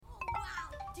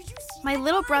My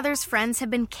little brother's friends have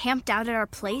been camped out at our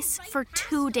place for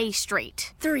 2 days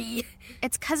straight. 3.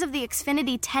 It's because of the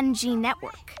Xfinity 10G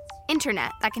network.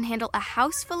 Internet that can handle a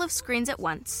house full of screens at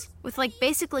once, with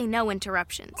basically no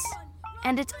interruptions.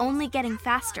 And it's only getting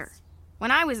faster. When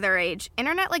I was their age,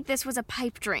 internet like this was a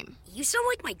pipe dream. You sound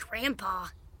like my grandpa.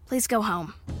 Please go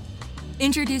home.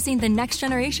 Introducing the next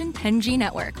generation 10G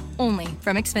network, only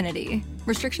from Xfinity.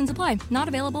 Restrictions apply, not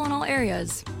available in all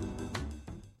areas.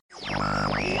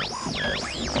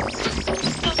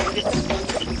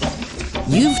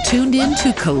 You've tuned in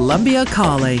to Columbia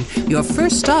Calling, your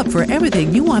first stop for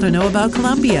everything you want to know about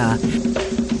Colombia.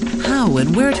 How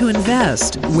and where to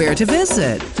invest, where to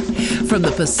visit. From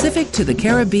the Pacific to the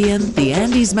Caribbean, the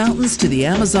Andes Mountains to the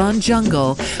Amazon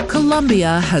jungle,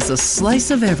 Colombia has a slice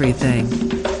of everything.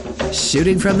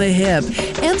 Shooting from the hip,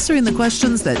 answering the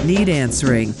questions that need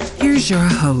answering. Here's your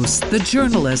host, the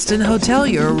journalist and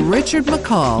hotelier Richard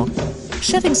McCall,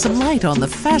 shedding some light on the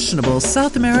fashionable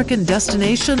South American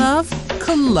destination of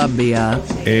Colombia.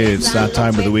 It's that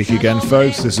time of the week again,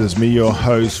 folks. This is me, your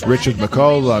host, Richard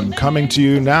McCall. I'm coming to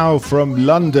you now from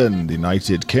London, the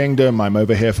United Kingdom. I'm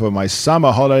over here for my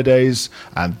summer holidays,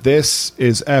 and this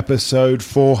is episode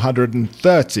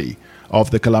 430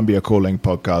 of the Colombia Calling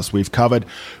podcast. We've covered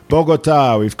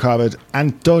Bogota, we've covered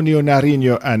Antonio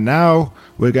Nariño, and now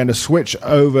we're going to switch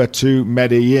over to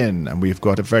Medellin, and we've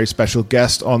got a very special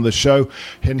guest on the show,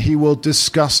 and he will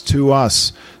discuss to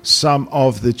us some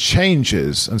of the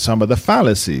changes and some of the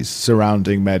fallacies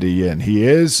surrounding Medellin. He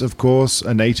is, of course,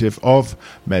 a native of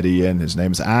Medellin. His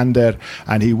name's Ander,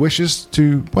 and he wishes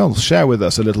to, share with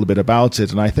us a little bit about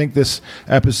it. And I think this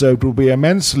episode will be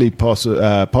immensely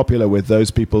popular with those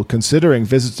people considering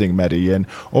visiting Medellin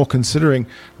or considering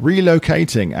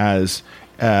relocating as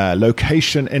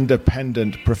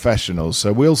location-independent professionals.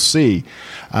 So we'll see.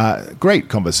 Great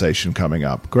conversation coming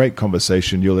up. Great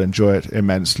conversation. You'll enjoy it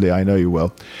immensely. I know you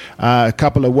will. A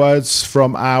couple of words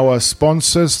from our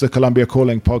sponsors. The Colombia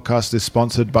Calling podcast is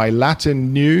sponsored by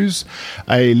Latin News,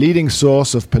 a leading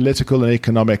source of political and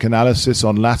economic analysis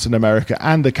on Latin America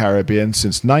and the Caribbean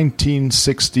since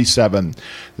 1967.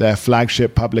 Their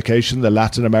flagship publication, the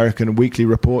Latin American Weekly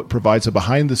Report, provides a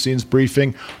behind-the-scenes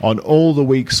briefing on all the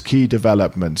week's key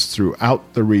developments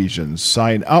throughout the regions.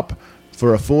 Sign up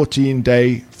for a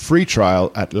 14-day free trial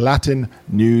at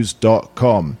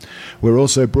latinnews.com. We're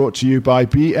also brought to you by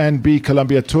BNB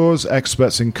Colombia Tours,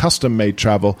 experts in custom-made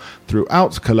travel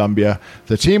throughout Colombia.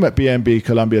 The team at BNB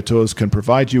Colombia Tours can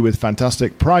provide you with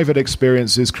fantastic private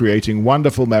experiences, creating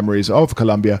wonderful memories of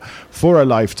Colombia for a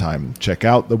lifetime. Check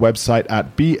out the website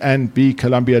at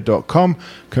bnbcolombia.com,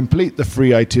 complete the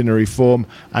free itinerary form,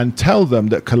 and tell them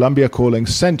that Colombia Calling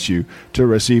sent you to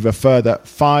receive a further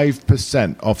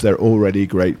 5% off their already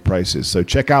great prices. So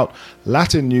check out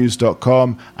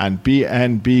latinnews.com and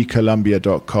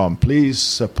bnbcolombia.com. Please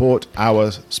support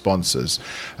our sponsors.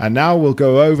 And now we'll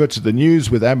go over to the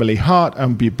news with Emily Hart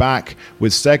and be back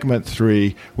with segment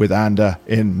 3 with Ander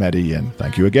in Medellin.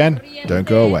 Thank you again. Don't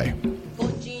go away.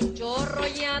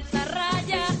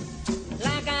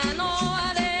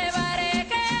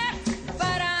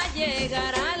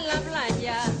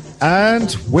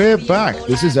 And we're back.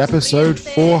 This is episode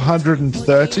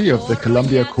 430 of the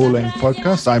Colombia Calling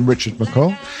podcast. I'm Richard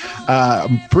McCall.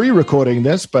 I'm pre-recording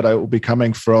this, but I will be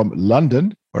coming from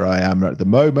London, where I am at the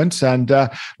moment. And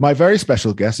my very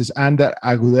special guest is Ander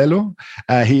Agudelo.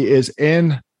 He is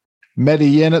in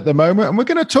Medellin at the moment, and we're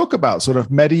going to talk about sort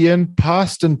of Medellin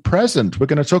past and present. We're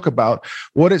going to talk about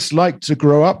what it's like to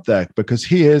grow up there, because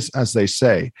he is, as they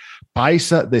say,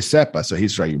 Paisa de Cepa. So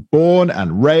he's born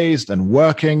and raised and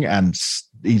working, and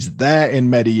he's there in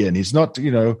Medellin. He's not,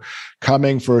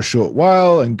 coming for a short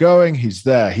while and going. He's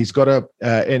there. He's got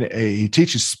he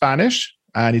teaches Spanish,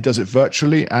 and he does it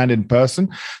virtually and in person.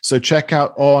 So check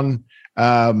out on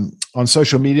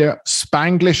social media,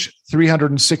 Spanglish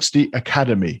 360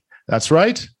 Academy. That's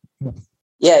right?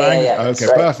 Yeah. Okay,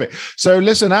 right. Perfect. So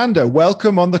listen, Ander,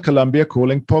 welcome on the Colombia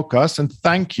Calling podcast, and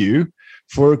thank you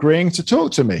for agreeing to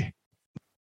talk to me.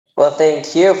 Well,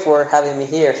 thank you for having me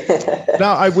here.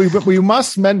 Now, we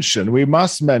must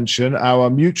mention our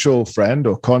mutual friend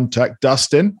or contact,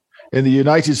 Dustin, in the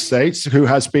United States, who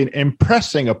has been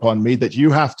impressing upon me that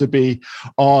you have to be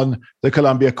on the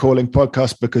Colombia Calling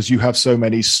podcast because you have so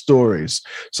many stories.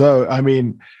 So,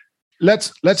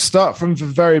 let's start from the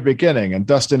very beginning. And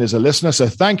Dustin is a listener, so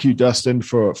thank you, Dustin,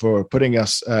 for putting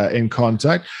us in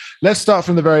contact. Let's start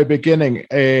from the very beginning.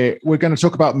 We're going to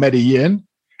talk about Medellin,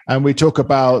 and we talk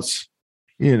about,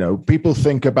 people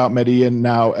think about Medellin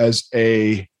now as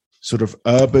a sort of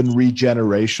urban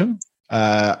regeneration,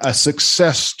 a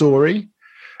success story.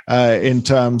 in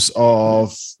terms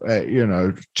of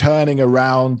turning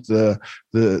around the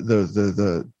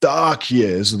dark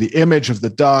years, the image of the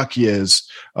dark years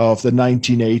of the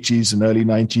 1980s and early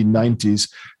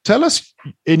 1990s. Tell us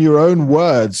in your own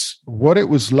words what it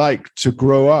was like to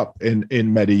grow up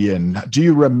in Medellin. Do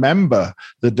you remember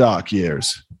the dark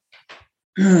years?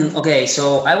 Okay,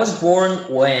 so I was born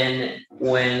when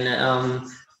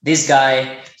this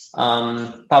guy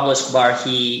Pablo Escobar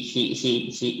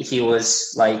he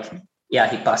was like, yeah,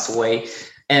 he passed away.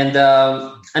 And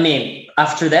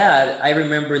after that, I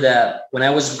remember that when I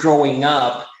was growing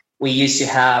up, we used to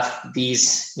have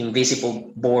these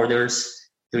invisible borders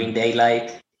during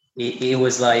daylight. It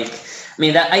was like,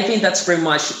 I think that's pretty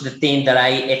much the thing that I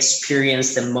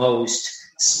experienced the most,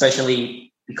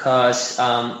 especially because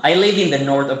I live in the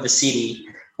north of the city,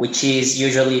 which is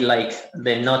usually like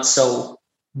the not so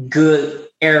good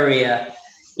area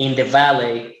in the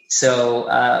valley. So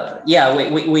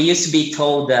we used to be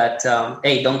told that,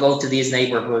 hey, don't go to this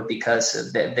neighborhood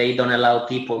because they don't allow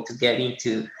people to get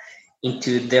into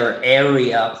their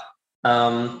area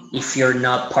if you're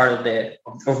not part of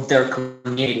their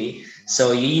community.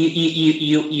 So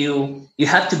you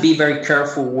have to be very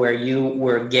careful where you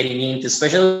were getting into,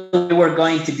 especially when we were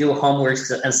going to do homework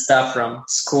and stuff from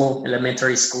school,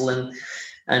 elementary school,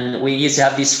 and we used to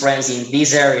have these friends in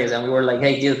these areas, and we were like,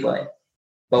 hey, dude, boy,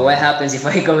 but what happens if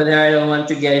I go there? I don't want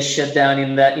to get shut down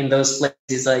in those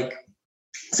places. Like,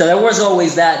 so there was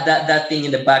always that thing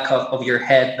in the back of your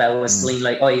head that was feeling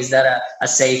like, oh, is that a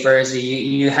safe area? So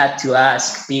you had to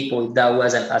ask people if that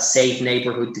was a safe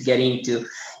neighborhood to get into,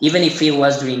 even if it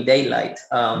was during daylight.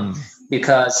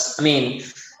 Because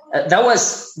that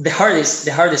was the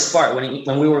hardest part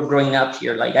when we were growing up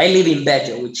here. Like, I live in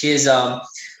Bello, which is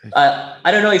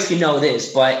I don't know if you know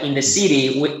this, but in the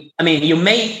city, you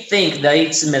may think that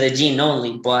it's Medellin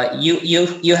only, but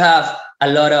you have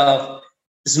a lot of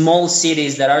small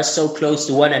cities that are so close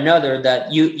to one another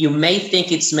that you may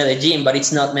think it's Medellin, but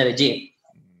it's not Medellin.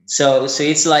 So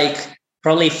it's like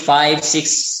probably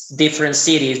 5-6 different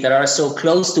cities that are so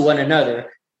close to one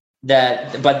another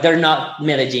but they're not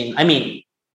Medellin.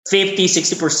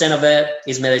 50-60% of it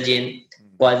is Medellin,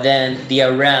 but then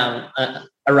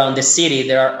around the city,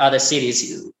 there are other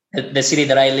cities. The city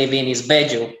that I live in is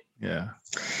Bello. Yeah.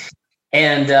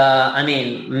 And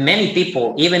many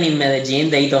people, even in Medellin,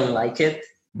 they don't like it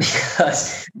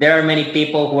because there are many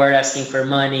people who are asking for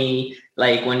money.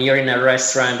 Like when you're in a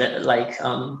restaurant, like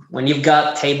when you've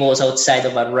got tables outside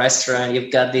of a restaurant,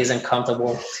 you've got these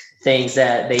uncomfortable things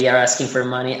that they are asking for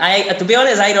money. To be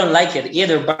honest, I don't like it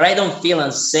either, but I don't feel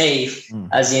unsafe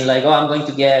as in like, oh, I'm going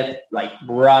to get like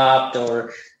robbed,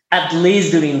 or at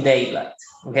least during daylight.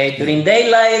 Okay. During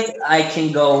daylight, I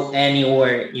can go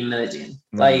anywhere in Medellin.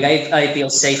 Like I feel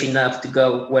safe enough to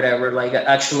go wherever. Like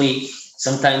actually,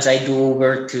 sometimes I do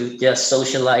Uber to just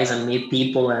socialize and meet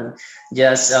people and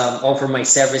just offer my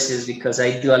services because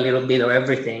I do a little bit of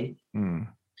everything. And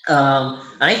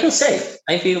I feel safe.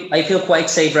 I feel quite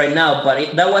safe right now,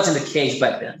 but that wasn't the case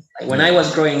back then. Like when I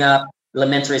was growing up,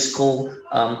 elementary school,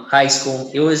 high school,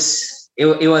 it was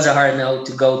a hard no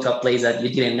to go to a place that you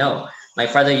didn't know. My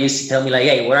father used to tell me like,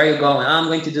 hey, where are you going? I'm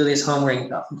going to do this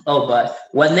homework. Oh, but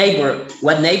what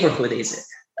neighborhood is it?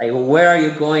 Like, where are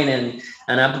you going? And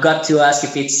I've got to ask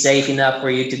if it's safe enough for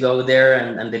you to go there,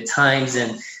 and the times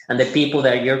and the people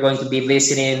that you're going to be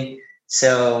visiting.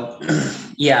 So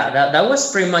yeah, that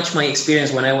was pretty much my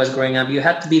experience when I was growing up. You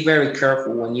had to be very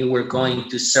careful when you were going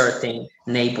to certain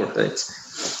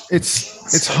neighborhoods.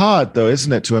 It's hard though,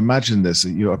 isn't it, to imagine this?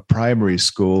 You're a primary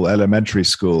school, elementary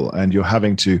school, and you're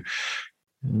having to,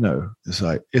 it's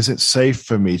like, is it safe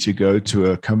for me to go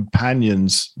to a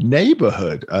companion's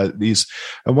neighborhood?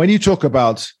 And when you talk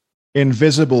about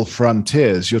invisible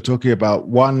frontiers, you're talking about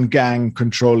one gang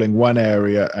controlling one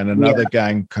area and another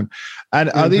gang.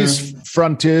 Are these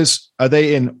frontiers, are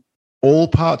they in all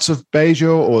parts of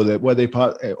Bello,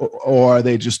 or are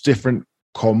they just different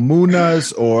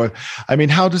comunas? Or,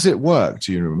 how does it work?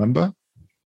 Do you remember?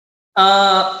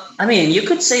 You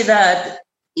could say that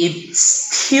it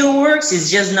still works. It's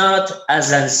just not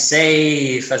as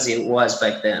unsafe as it was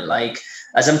back then. Like,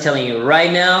 as I'm telling you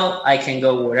right now, I can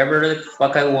go wherever the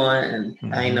fuck I want,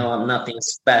 and I know I'm nothing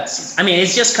bad.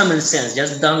 It's just common sense.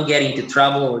 Just don't get into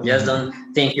trouble, or just don't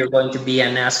think you're going to be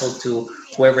an asshole to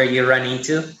whoever you run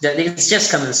into. It's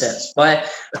just common sense. But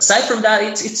aside from that,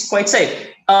 it's quite safe.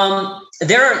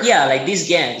 There are, like these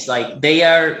gangs, like they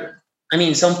are,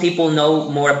 some people know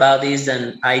more about this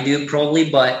than I do probably,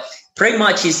 but pretty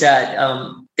much is that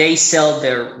they sell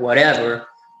their whatever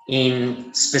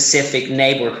in specific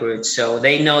neighborhoods. So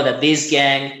they know that this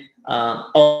gang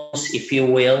owns, if you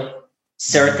will,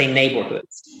 certain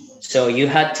neighborhoods. So you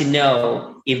had to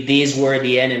know if these were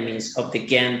the enemies of the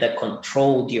gang that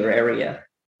controlled your area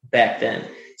back then.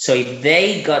 So if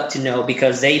they got to know,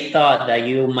 because they thought that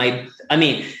you might, I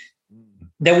mean,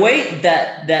 the way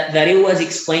that it was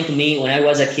explained to me when I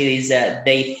was a kid is that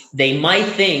they might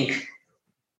think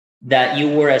that you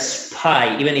were a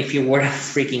spy, even if you were a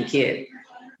freaking kid,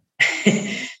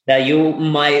 that you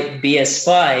might be a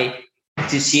spy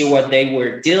to see what they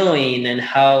were doing and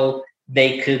how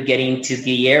they could get into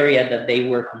the area that they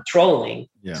were controlling.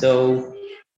 Yeah.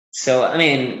 So I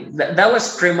mean, that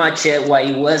was pretty much it, why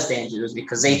it was dangerous,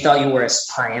 because they thought you were a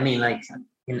spy. I mean, like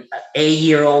an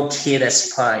 8-year-old kid, a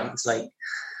spy. It's like,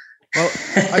 well,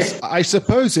 I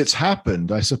suppose it's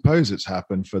happened. I suppose it's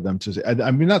happened for them to.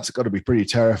 I mean, that's got to be pretty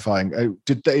terrifying.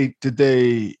 Did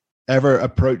they ever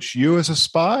approach you as a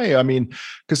spy? I mean,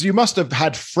 because you must have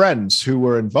had friends who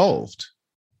were involved.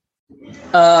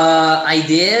 I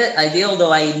did,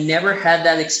 although I never had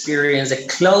that experience. The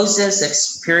closest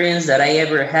experience that I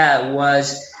ever had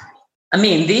was, I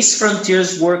mean, these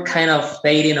frontiers were kind of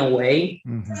fading away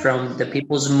from the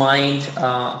people's mind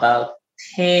about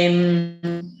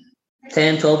 10,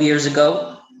 12 years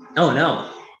ago. Oh, no,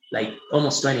 like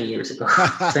almost 20 years ago.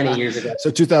 20 years ago. So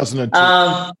 2002.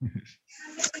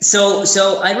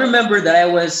 So I remember that I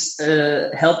was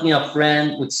helping a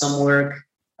friend with some work.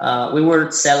 We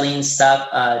were selling stuff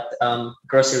at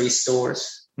grocery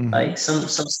stores, like some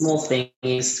small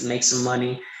things to make some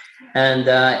money. And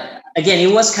again,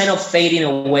 it was kind of fading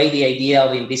away, the idea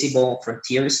of invisible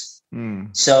frontiers.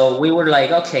 So we were like,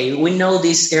 okay, we know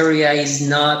this area is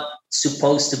not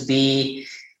supposed to be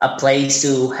a place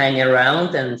to hang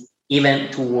around and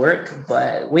even to work,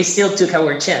 but we still took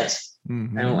our chance.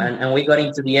 And we got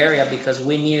into the area because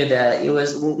we knew that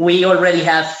we already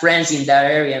had friends in that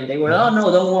area, and they were, oh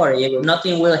no, don't worry,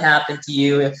 nothing will happen to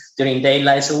you during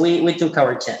daylight. So we took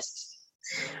our chances.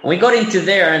 And we got into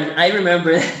there, and I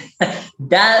remember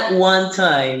that one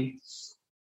time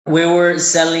we were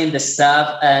selling the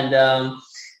stuff, and a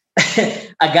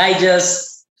guy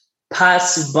just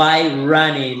passed by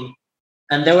running,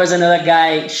 and there was another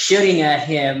guy shooting at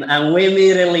him, and we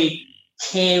immediately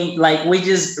came, like, we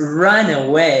just ran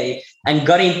away and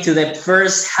got into the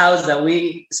first house that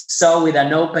we saw with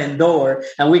an open door,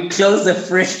 and we closed the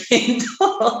freaking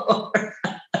door.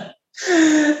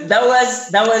 that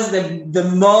was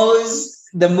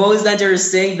the most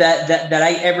dangerous thing that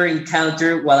I ever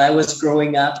encountered while I was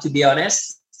growing up, to be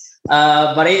honest.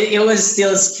 But it was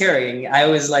still scary. I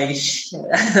was like,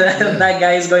 that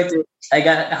guy is going to,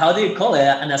 how do you call it?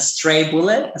 A stray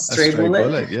bullet? A stray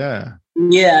bullet, yeah.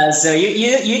 Yeah, so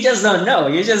you just don't know.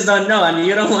 You just don't know, and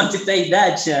you don't want to take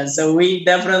that chance. So we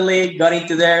definitely got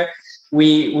into there.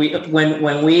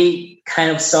 When we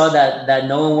kind of saw that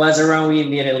no one was around, we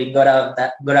immediately got out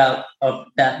of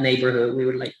that neighborhood. We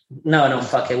were like, no,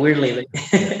 fuck it, we're leaving.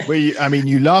 I mean,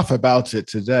 you laugh about it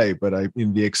today, but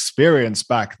in the experience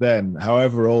back then,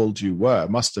 however old you were,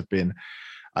 must have been.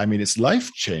 I mean, it's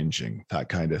life changing, that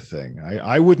kind of thing.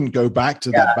 I wouldn't go back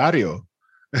to that barrio.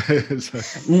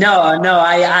 No,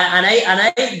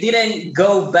 I didn't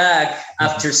go back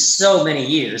after so many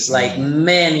years, like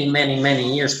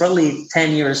many years, probably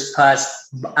 10 years passed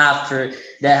after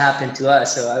that happened to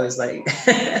us. So I was like,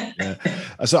 yeah.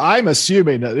 So I'm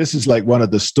assuming that this is like one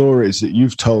of the stories that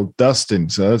you've told Dustin.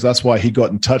 So that's why he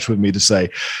got in touch with me to say,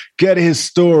 get his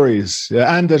stories. Yeah,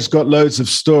 Anders got loads of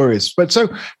stories. But so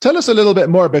tell us a little bit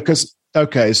more, because,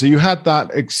 okay, so you had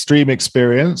that extreme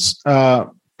experience,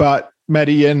 but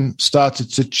Medellin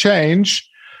started to change.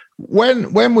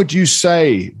 When would you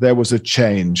say there was a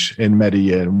change in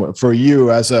Medellin for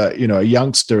you as a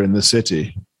youngster in the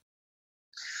city?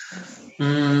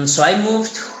 So I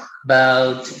moved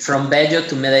from Bello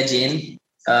to Medellin,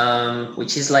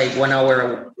 which is like 1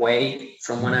 hour away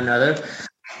from one another,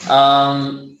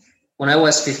 when I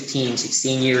was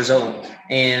 16 years old.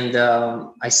 And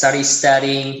I started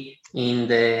studying in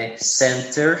the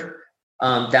center,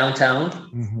 downtown.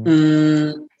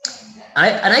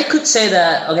 I could say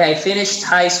that, okay, I finished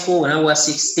high school when I was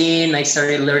 16. I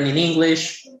started learning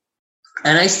English,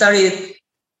 and I started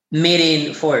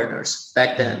meeting foreigners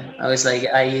back then. I was like,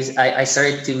 I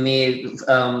started to meet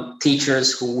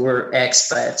teachers who were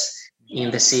expats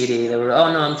in the city. They were,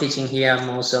 oh no, I'm teaching here. I'm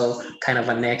also kind of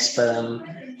an expat.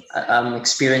 I'm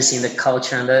experiencing the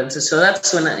culture, and so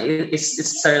that's when it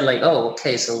started like, oh,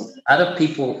 okay, so other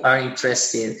people are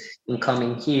interested in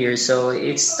coming here. So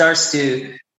you start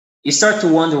to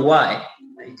wonder why.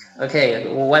 Like, okay,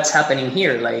 what's happening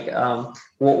here? Like,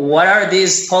 what are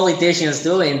these politicians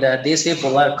doing that these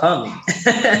people are coming?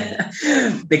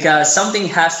 Because something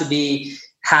has to be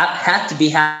had to be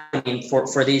happening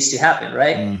for this to happen,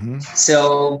 right? Mm-hmm.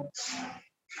 So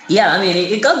yeah, I mean,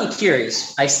 it got me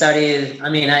curious. I started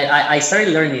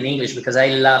learning English because I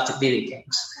loved video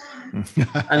games.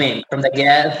 I mean, from the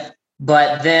get.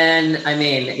 But then, I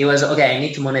mean, it was, okay, I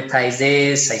need to monetize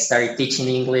this. I started teaching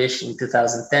English in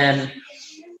 2010.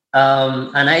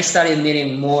 And I started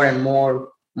meeting more and more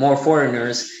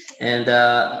foreigners. And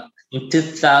in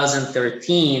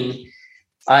 2013,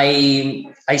 I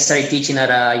started teaching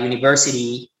at a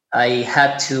university. I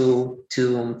had to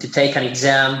take an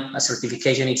exam, a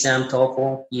certification exam,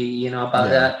 TOEFL, you know about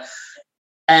that.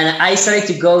 And I started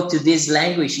to go to these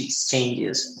language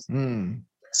exchanges.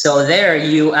 So there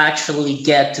you actually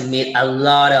get to meet a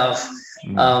lot of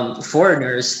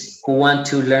foreigners who want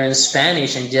to learn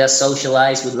Spanish and just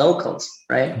socialize with locals,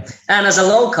 right? And as a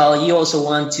local, you also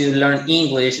want to learn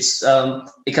English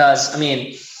because, I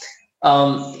mean,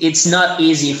 it's not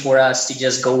easy for us to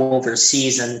just go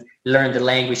overseas and learn the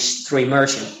language through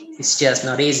immersion. It's just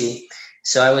not easy.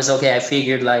 So I was, I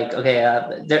figured like,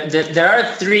 there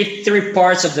are three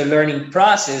parts of the learning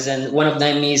process, and one of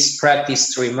them is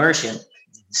practice through immersion.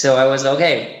 So I was,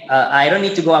 I don't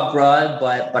need to go abroad,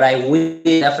 but I will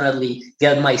definitely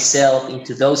get myself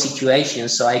into those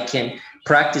situations so I can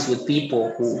practice with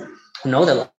people who know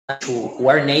the language, who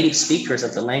are native speakers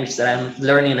of the language that I'm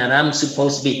learning and I'm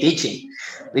supposed to be teaching.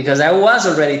 Because I was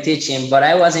already teaching, but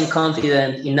I wasn't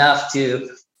confident enough to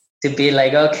be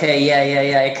like,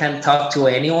 I can't talk to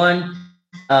anyone.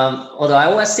 Although I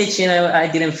was teaching,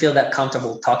 I didn't feel that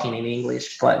comfortable talking in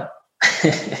English, but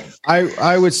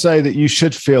I would say that you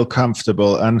should feel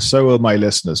comfortable, and so will my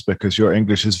listeners, because your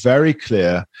English is very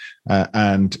clear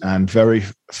and very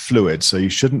fluid. So you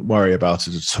shouldn't worry about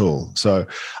it at all. So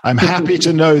I'm happy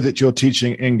to know that you're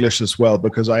teaching English as well,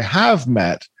 because I have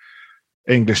met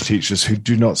English teachers who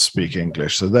do not speak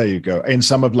English. So there you go. In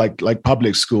some of like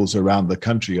public schools around the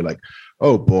country, you're like,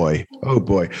 oh boy.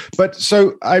 But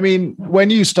so, I mean,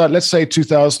 when you start, let's say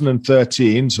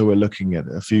 2013, so we're looking at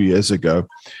a few years ago,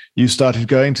 you started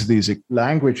going to these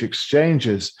language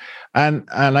exchanges, and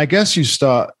I guess you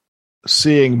start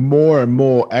seeing more and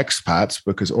more expats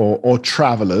or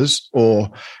travelers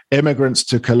or immigrants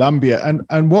to Colombia.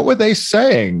 And what were they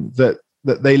saying that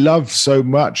they love so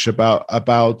much about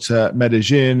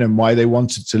Medellin and why they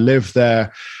wanted to live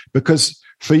there? Because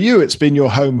for you, it's been your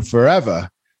home forever.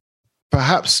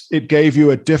 Perhaps it gave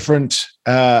you a different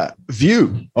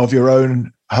view of your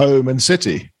own home and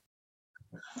city.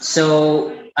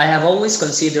 So I have always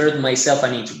considered myself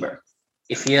an introvert.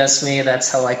 If you ask me,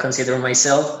 that's how I consider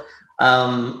myself.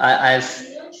 I've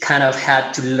kind of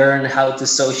had to learn how to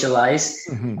socialize.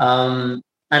 Mm-hmm.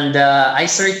 And I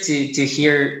started to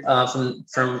hear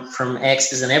from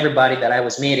exes and everybody that I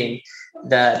was meeting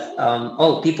that,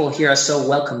 people here are so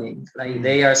welcoming. Like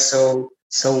they are so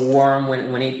warm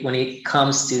when it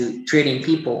comes to treating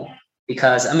people.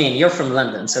 Because, I mean, you're from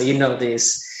London, so you know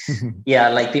this. Yeah,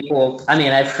 like people, I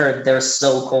mean, I've heard they're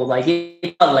so cold. Like,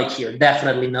 it's not like here,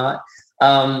 definitely not.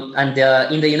 And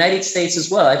in the United States as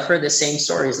well, I've heard the same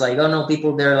stories. Like, oh no,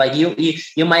 people there, like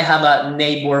you might have a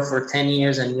neighbor for 10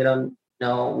 years and you don't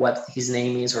know what his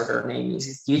name is or her name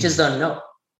is. You just don't know.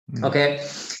 Okay.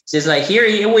 So it's like here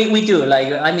we do.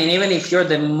 Like, I mean, even if you're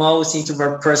the most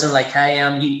introvert person like I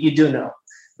am, you do know.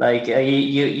 Like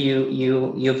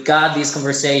you've got these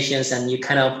conversations and you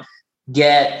kind of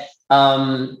get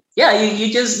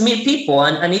you just meet people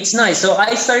and it's nice. So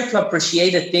I started to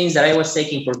appreciate the things that I was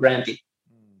taking for granted.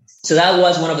 So that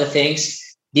was one of the things.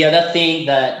 The other thing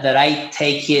that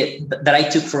I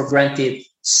took for granted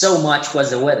so much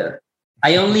was the weather.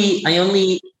 I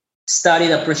only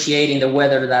started appreciating the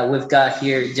weather that we've got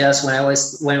here just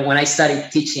when I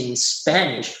started teaching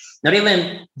Spanish. Not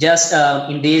even just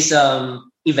in these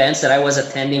events that I was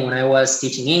attending when I was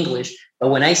teaching English, but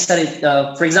when I started,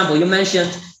 for example, you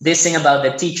mentioned this thing about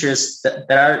the teachers that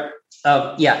are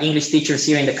English teachers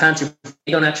here in the country.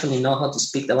 They don't actually know how to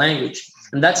speak the language,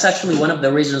 and that's actually one of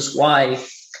the reasons why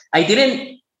I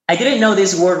didn't know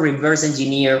this word reverse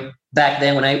engineer back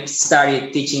then when I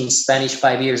started teaching Spanish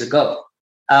 5 years ago.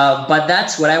 But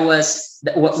that's what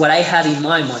what I had in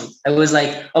my mind. I was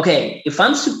like, okay, if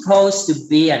I'm supposed to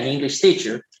be an English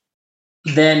teacher,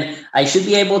 then I should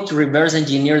be able to reverse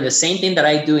engineer the same thing that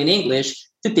I do in English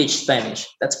to teach Spanish.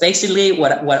 That's basically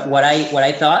what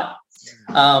I thought.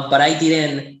 But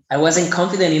I wasn't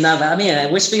confident enough. I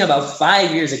mean, we're speaking about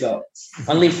 5 years ago,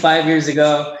 only 5 years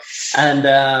ago. And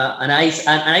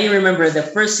I remember the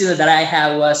first student that I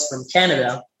had was from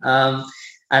Canada. And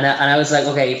I was like,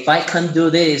 okay, if I can do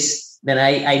this, then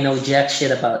I know jack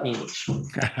shit about English.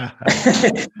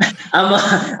 I'm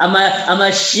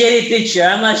a shitty teacher.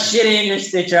 I'm a shitty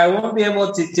English teacher. I won't be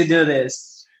able to do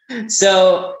this.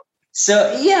 So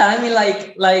yeah, I mean,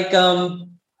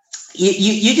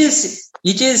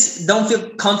 you just don't feel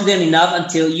confident enough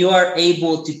until you are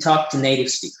able to talk to native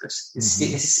speakers.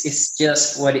 It's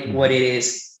just what it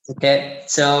is. Okay,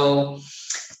 so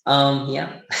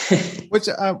yeah. Which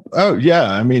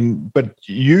I mean, but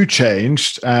you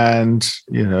changed, and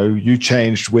you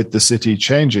changed with the city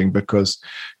changing, because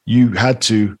you had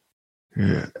to,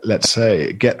 let's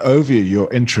say, get over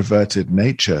your introverted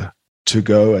nature to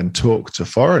go and talk to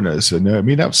foreigners. And I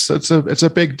mean, it's a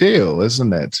big deal,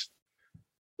 isn't it?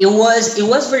 It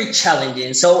was very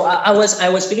challenging. So I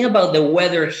was thinking about the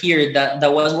weather here.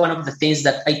 That was one of the things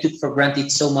that I took for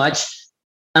granted so much.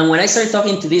 And when I started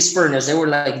talking to these foreigners, they were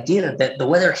like, dude, the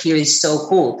weather here is so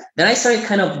cool. Then I started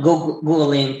kind of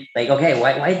Googling, like, okay,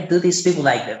 why do these people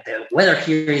like the weather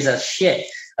here is a shit?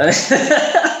 But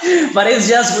it's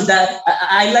just that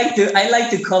I like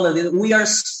to call it, we are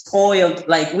spoiled.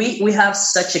 Like we have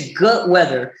such a good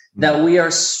weather that we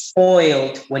are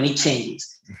spoiled when it changes.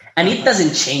 And it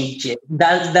doesn't change it.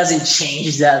 That doesn't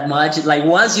change that much. Like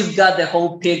once you've got the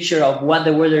whole picture of what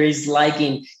the weather is like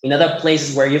in other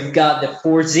places where you've got the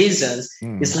 4 seasons,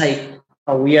 it's like,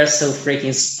 oh, we are so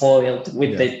freaking spoiled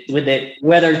with the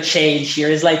weather change here.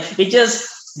 It's like it just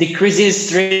decreases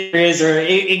 3 degrees or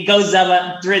it goes up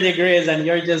at 3 degrees, and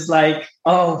you're just like,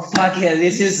 oh fuck it,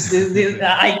 this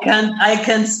I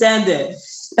can't stand it.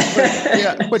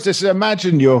 but just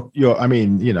imagine you're I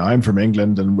mean, I'm from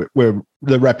England, and we're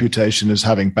the reputation is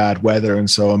having bad weather and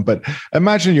so on, but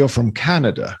imagine you're from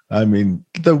Canada. I mean,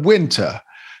 the winter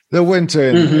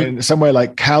in somewhere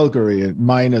like Calgary at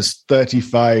minus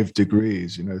 35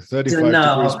 degrees, 35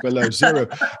 degrees below zero,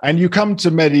 and you come to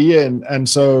Medellin, and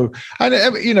that's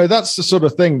the sort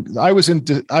of thing. I was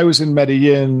in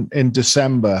Medellin in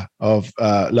December of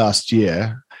last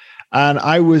year, and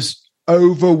I was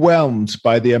overwhelmed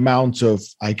by the amount of,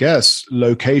 I guess,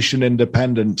 location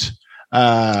independent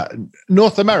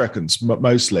North Americans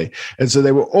mostly. And so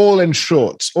they were all in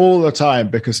shorts all the time,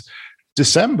 because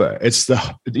December, it's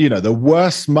the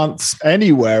worst months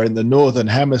anywhere in the Northern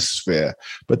Hemisphere,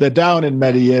 but they're down in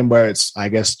Medellin where it's, I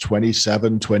guess,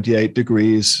 27, 28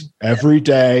 degrees every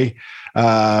day.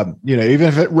 Even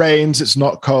if it rains, it's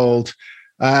not cold.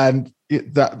 And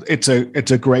it's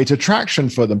a great attraction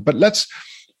for them. But let's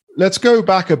go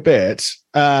back a bit.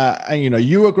 And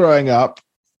you were growing up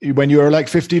when you were like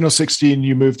 15 or 16.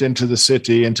 You moved into the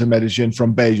city, into Medellin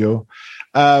from Bello.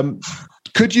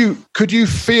 Could you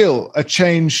feel a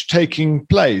change taking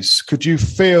place? Could you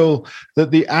feel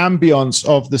that the ambience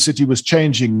of the city was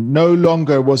changing? No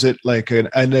longer was it like an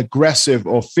aggressive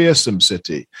or fearsome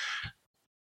city.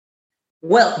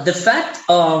 Well, the fact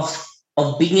of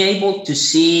being able to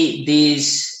see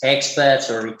these expats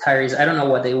or retirees, I don't know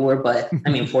what they were, but I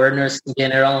mean, foreigners in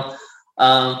general,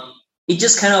 it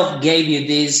just kind of gave you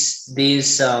this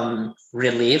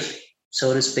relief,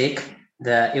 so to speak,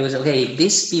 that it was, okay,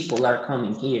 these people are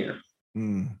coming here.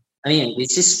 I mean,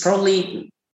 this is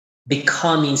probably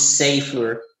becoming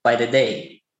safer by the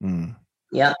day.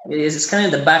 Yeah, it's kind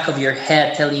of in the back of your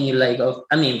head telling you like, oh,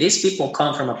 I mean, these people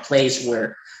come from a place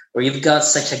where you've got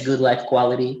such a good life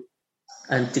quality.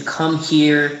 And to come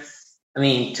here, I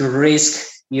mean, to risk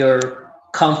your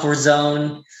comfort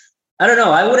zone, I don't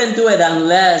know. I wouldn't do it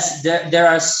unless there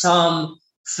are some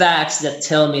facts that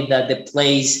tell me that the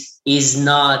place is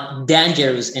not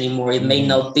dangerous anymore. It may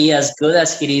not be as good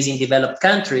as it is in developed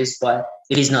countries, but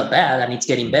it is not bad, and it's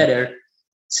getting better.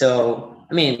 So,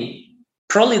 I mean,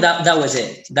 probably that was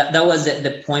it. That was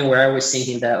the point where I was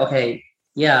thinking that, okay,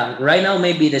 yeah, right now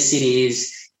maybe the city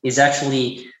is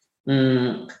actually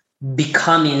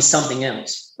becoming something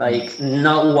else, like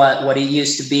not what it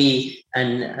used to be,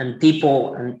 and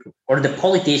people or the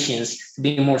politicians, to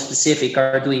be more specific,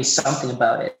 are doing something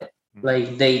about it.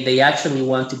 Like they actually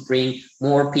want to bring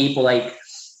more people. Like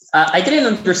I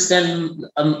didn't understand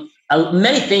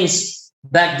many things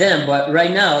back then, but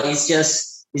right now it's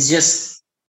just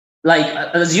like,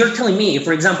 as you're telling me,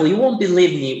 for example, you won't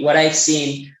believe me what I've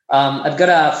seen. I've got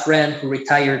a friend who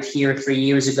retired here 3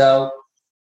 years ago,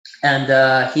 and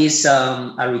he's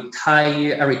a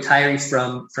retiree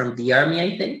from the army,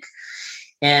 I think.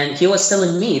 And he was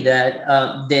telling me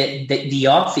that the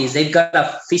office, they've got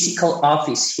a physical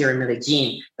office here in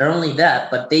Medellin. Not only that,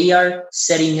 but they are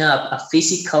setting up a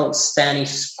physical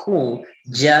Spanish school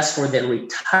just for the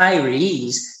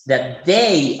retirees that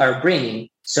they are bringing.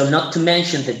 So not to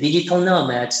mention the digital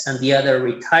nomads and the other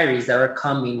retirees that are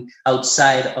coming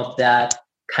outside of that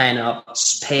kind of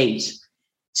space.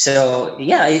 So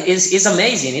yeah, it's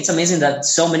amazing. It's amazing that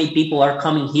so many people are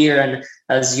coming here, and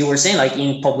as you were saying, like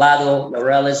in Poblado,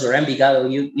 Laureles, or Envigado,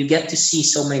 you get to see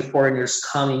so many foreigners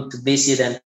coming to visit,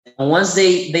 and once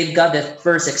they've got that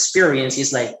first experience,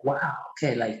 it's like, wow,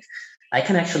 okay, like I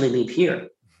can actually live here.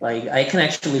 Like I can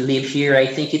actually live here. I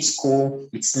think it's cool.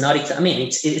 It's not. I mean,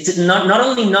 it's not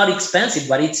only not expensive,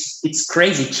 but it's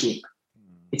crazy cheap.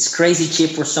 It's crazy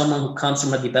cheap for someone who comes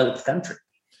from a developed country.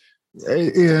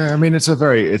 Yeah, I mean, it's a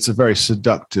very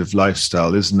seductive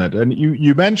lifestyle, isn't it? And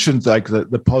you mentioned like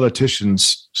the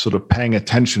politicians sort of paying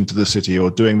attention to the city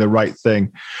or doing the right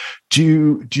thing.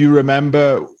 Do you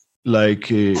remember, like,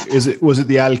 was it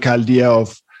the alcaldía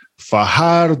of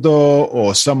Fajardo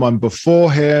or someone before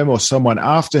him or someone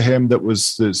after him that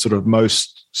was the sort of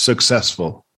most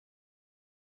successful?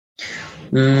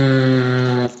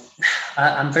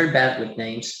 I'm very bad with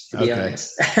names, to be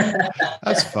honest.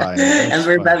 That's fine. I'm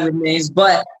very bad with names,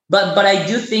 but I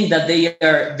do think that they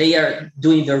are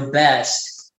doing their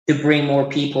best to bring more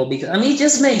people, because I mean it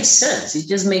just makes sense. It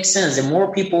just makes sense. The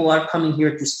more people are coming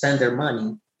here to spend their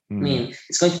money, I mean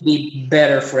it's going to be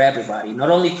better for everybody, not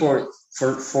only for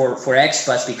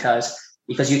expats,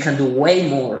 because you can do way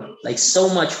more, like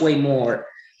so much way more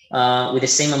with the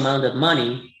same amount of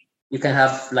money. You can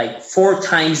have like 4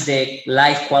 times the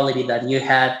life quality that you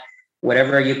had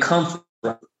wherever you come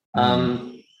from.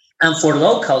 And for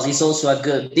locals, it's also a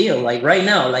good deal. Like right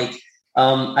now, like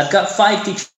I've got 5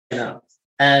 teachers now,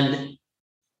 and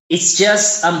it's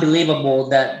just unbelievable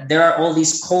that there are all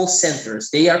these call centers.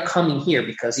 They are coming here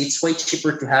because it's way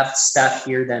cheaper to have staff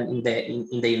here than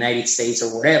in the United States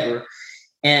or whatever.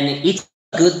 And it's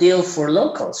a good deal for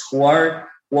locals who are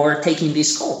taking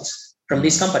these calls from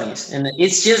these companies. And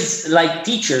it's just like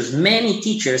teachers, many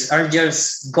teachers are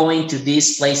just going to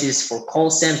these places for call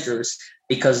centers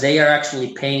because they are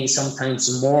actually paying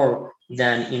sometimes more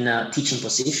than in a teaching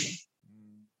position.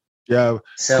 Yeah.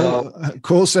 So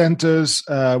call centers,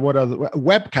 what other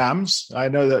webcams? I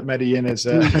know that Medellin is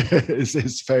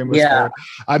famous. Yeah. For.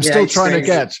 I'm still trying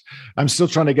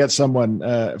to get someone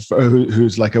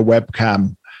who's like a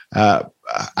webcam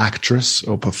actress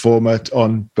or performer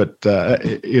on, but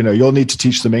you'll need to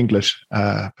teach them English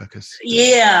because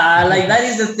like that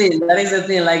is the thing.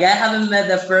 Like I haven't met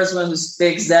the first one who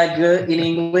speaks that good in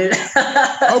English.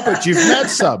 Oh, but you've met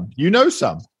some. You know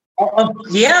some.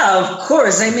 Yeah, of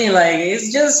course. I mean, like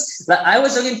it's just like I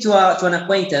was talking to an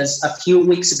acquaintance a few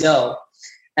weeks ago,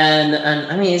 and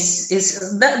I mean, it's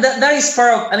that is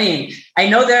part of. I mean, I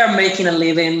know they are making a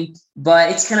living, but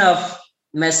it's kind of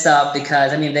messed up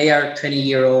because I mean they are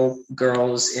 20-year-old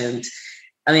girls, and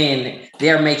I mean they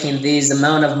are making this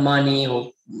amount of money,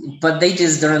 but they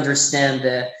just don't understand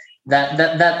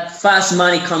that fast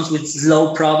money comes with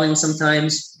slow problems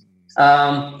sometimes.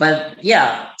 But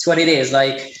yeah, it's what it is.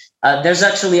 Like there's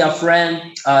actually a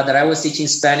friend that I was teaching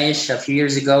Spanish a few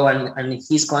years ago, and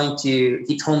he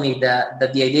told me that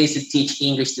the idea is to teach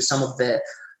English to some of the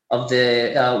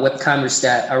webcamers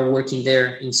that are working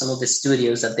there in some of the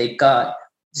studios that they've got.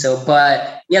 So,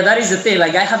 but yeah, that is the thing.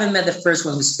 Like, I haven't met the first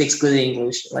one who speaks good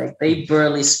English. Like, they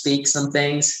barely speak some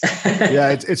things. Yeah,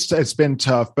 it's been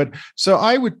tough. But so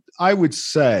I would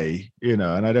say, and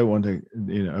I don't want to,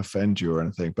 offend you or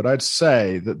anything, but I'd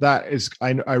say that is.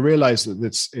 I realize that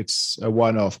it's a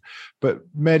one-off, but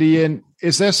Medellin,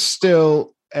 is there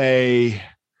still a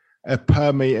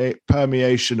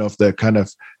permeation of the kind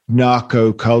of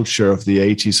narco culture of the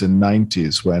 80s and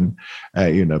 90s when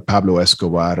Pablo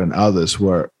Escobar and others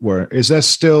were is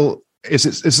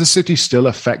the city still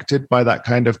affected by that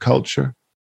kind of culture?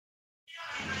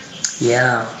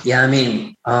 Yeah, I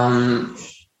mean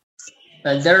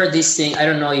there are these things. I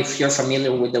don't know if you're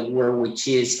familiar with the word, which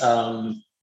is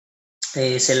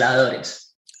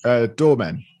celadores,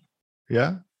 doormen.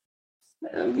 Yeah,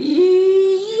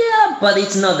 but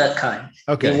it's not that kind.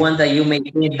 Okay. The one that you may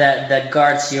think that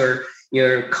guards your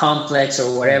complex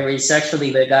or whatever. It's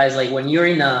actually the guys, like when you're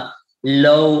in a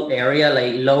low area,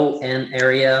 like low end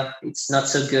area, it's not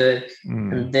so good.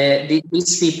 And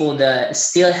these people that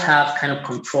still have kind of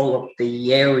control of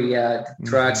the area, the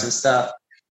drugs and stuff,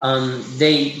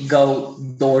 they go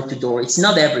door to door. It's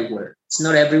not everywhere.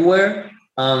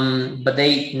 But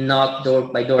they knock door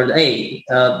by door. Hey,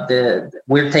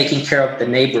 we're taking care of the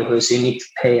neighborhood, so you need to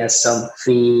pay us some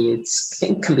fee.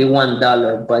 It can be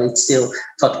 $1, but it's still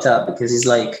fucked up because it's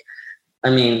like,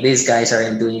 I mean, these guys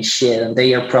aren't doing shit, and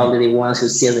they are probably the ones who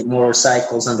steal the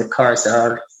motorcycles and the cars that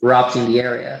are robbed in the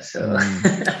area. So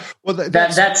well,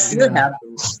 that still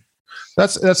happens.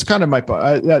 That's kind of my point.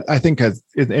 I think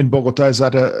in Bogota, is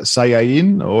that a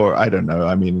Sayain, or I don't know.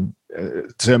 I mean,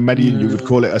 to Medellin, you would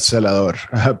call it a celador,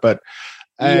 but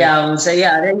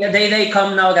They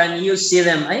come out and you see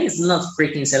them. It's not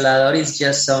freaking celador. It's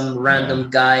just some random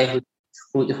guy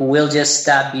who will just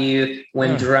stab you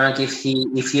when drunk if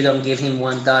you don't give him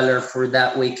 $1 for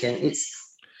that weekend. It's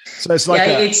like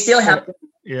it still happens.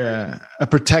 A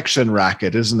protection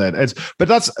racket, isn't it? But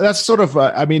that's sort of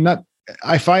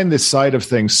I find this side of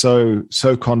things so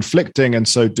conflicting and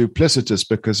so duplicitous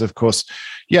because, of course,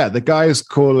 the guy is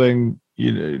calling,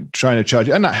 trying to charge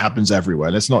you, and that happens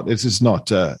everywhere. This is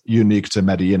not unique to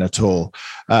Medellin at all.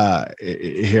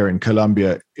 Here in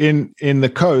Colombia, in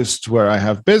the coast where I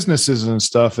have businesses and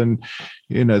stuff, and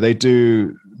they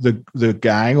do the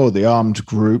gang or the armed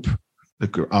group.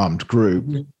 The armed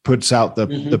group puts out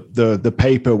the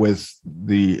paper with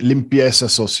the limpieza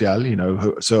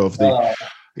social, so of the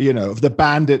of the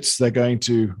bandits they're going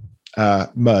to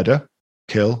murder,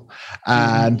 kill,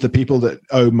 and the people that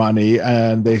owe money,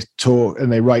 and they talk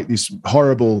and they write these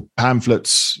horrible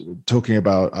pamphlets talking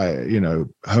about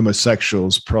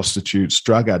homosexuals, prostitutes,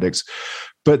 drug addicts,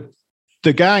 but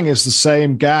the gang is the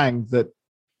same gang that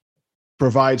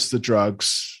provides the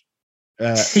drugs.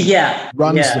 Runs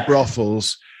the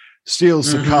brothels,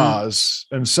 steals the cars,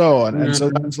 and so on. And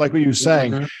so that's like what you were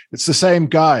saying. It's the same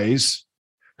guys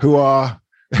who are,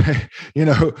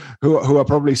 who are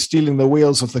probably stealing the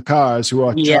wheels of the cars, who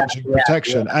are charging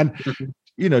protection. And,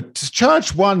 to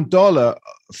charge $1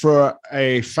 for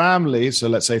a family, so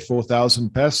let's say 4,000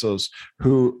 pesos,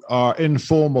 who are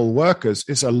informal workers,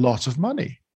 is a lot of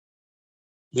money.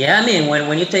 Yeah, I mean,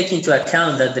 when you take into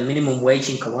account that the minimum wage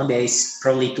in Colombia is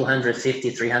probably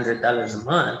 $250, $300 a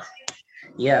month,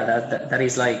 that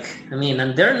is like,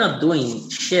 and they're not doing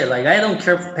shit. Like, I don't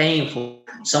care paying for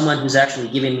someone who's actually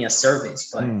giving me a service,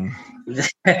 but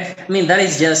that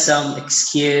is just some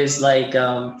excuse. Like,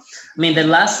 the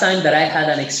last time that I had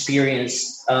an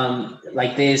experience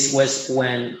like this was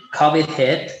when COVID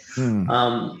hit.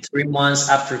 3 months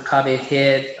after COVID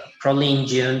hit. Probably in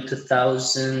June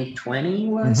 2020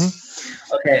 was.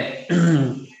 Okay.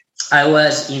 I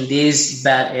was in this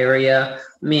bad area.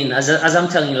 As I'm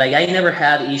telling you, like, I never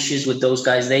had issues with those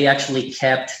guys. They actually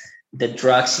kept the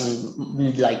drugs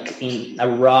in a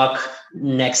rock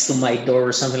next to my door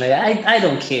or something like that. I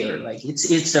don't care. Like,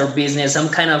 it's their business. I'm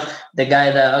kind of the guy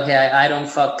that, I don't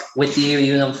fuck with you,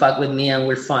 you don't fuck with me, and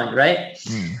we're fine, right?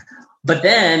 But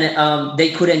then they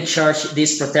couldn't charge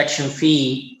this protection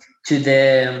fee to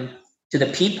the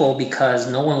people because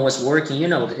no one was working.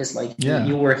 It's like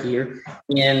you were here,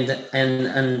 and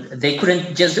they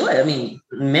couldn't just do it.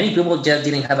 Many people just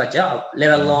didn't have a job,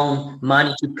 let alone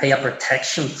money to pay a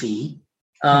protection fee.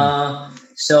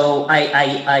 So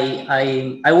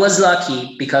I was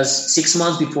lucky because 6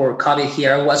 months before COVID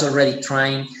here, I was already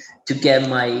trying to get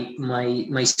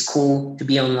my school to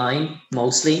be online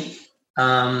mostly,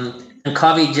 and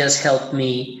COVID just helped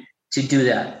me to do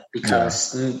that.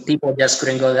 Because people just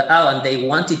couldn't go out and they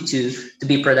wanted to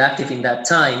be productive in that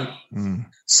time.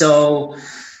 So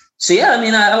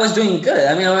I was doing good.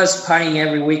 I was partying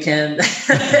every weekend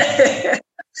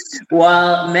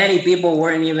while many people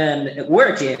weren't even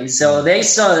working. So they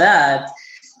saw that.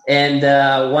 And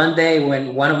one day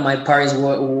when one of my parties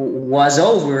was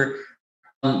over,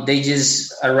 they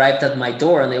just arrived at my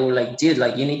door and they were like, dude,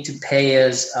 like, you need to pay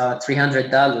us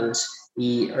 $300.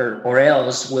 Or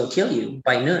else we'll kill you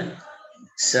by noon.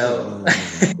 So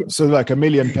like $1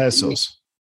 million pesos.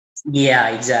 Yeah,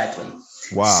 exactly.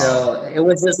 Wow. So it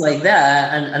was just like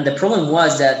that. And the problem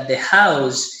was that the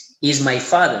house is my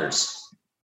father's.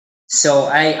 So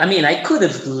I could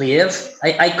have lived,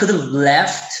 I could have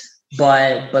left,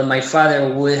 but my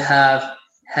father would have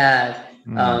had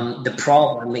the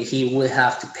problem. He would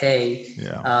have to pay.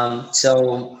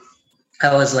 So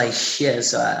I was like, shit.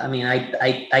 So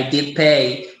I did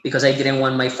pay because I didn't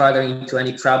want my father into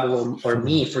any trouble or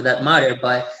me for that matter.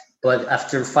 But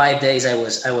after 5 days, I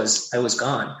was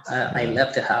gone. I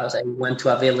left the house. I went to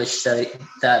a village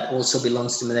that also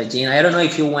belongs to Medellin. I don't know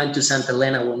if you went to Santa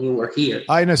Elena when you were here.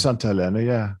 I know Santa Elena,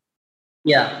 yeah.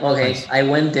 Yeah, okay. Nice. I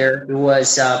went there. It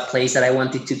was a place that I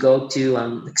wanted to go to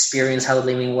experience how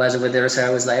living was over there. So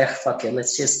I was like, fuck it,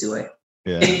 let's just do it.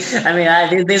 Yeah.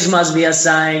 This must be a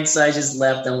sign. So I just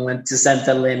left and went to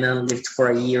Santa Elena and lived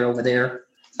for a year over there.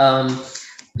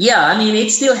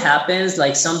 It still happens.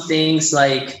 Like some things,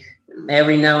 like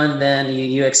every now and then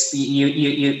you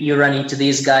run into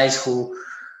these guys who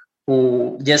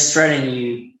just threaten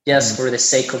you just for the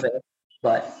sake of it.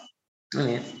 But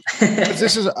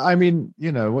this is,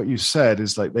 what you said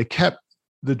is like they kept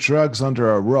the drugs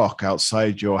under a rock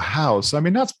outside your house.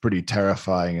 That's pretty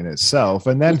terrifying in itself.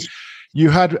 And then you're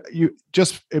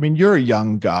a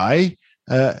young guy,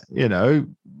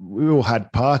 we all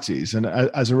had parties. And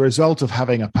as a result of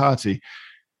having a party,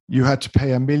 you had to pay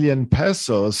 $1 million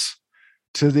pesos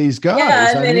to these guys.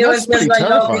 Yeah, I mean it was just like,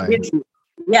 terrifying.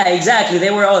 Yeah, exactly. They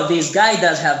were, this guy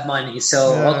does have money. So,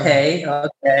 okay,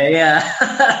 yeah.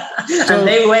 And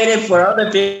they waited for other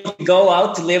people to go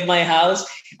out to leave my house.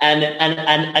 And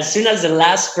as soon as the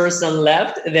last person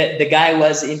left, the guy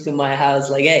was into my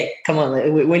house like, hey, come on,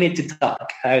 we need to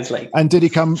talk. I was like... And did he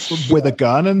come with a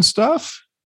gun and stuff?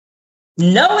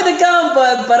 Not with a gun,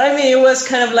 but I mean, it was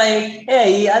kind of like,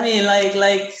 hey, I mean,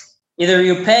 like either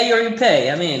you pay or you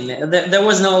pay. I mean, there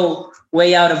was no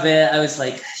way out of it. I was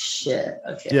like, shit,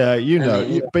 okay. Yeah,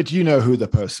 but you know who the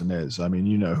person is. I mean,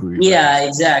 you know who.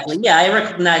 Exactly. Yeah, I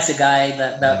recognized the guy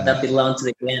that belonged to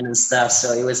the gang and stuff.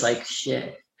 So it was like,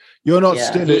 shit. You're not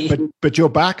but you're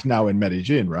back now in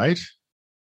Medellin, right?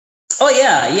 Oh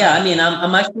yeah. I mean,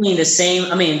 I'm actually in the same.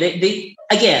 I mean, they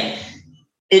again.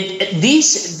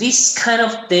 These kind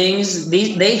of things,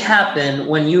 they happen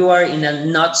when you are in a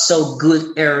not so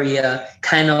good area,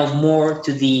 kind of more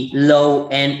to the low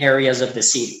end areas of the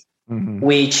city,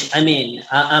 which, I mean,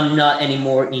 I'm not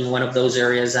anymore in one of those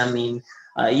areas. I mean,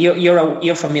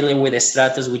 you're familiar with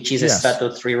Estratos, which is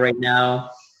Estrato 3 right now,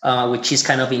 which is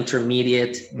kind of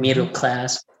intermediate, middle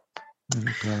class.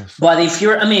 But if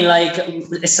you're, I mean, like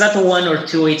Estrato 1 or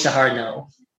 2, it's a hard no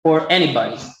for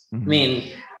anybody. I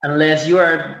mean, unless you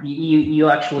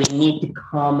actually need to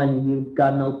come and you've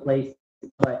got no place.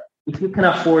 But if you can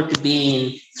afford to be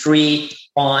in 3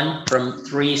 on, from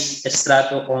 3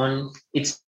 Estrato on,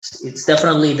 it's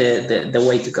definitely the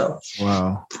way to go.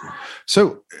 Wow.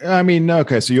 So I mean,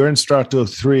 okay, so you're in Strato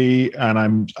 3,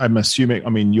 and I'm assuming,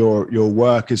 I mean, your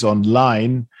work is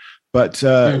online, but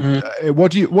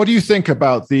what do you think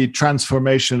about the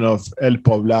transformation of El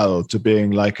Poblado to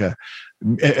being like a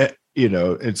you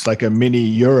know, it's like a mini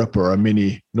Europe or a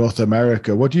mini North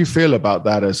America? What do you feel about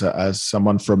that as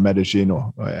someone from Medellin?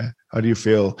 Or how do you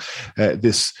feel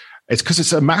this? It's because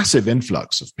it's a massive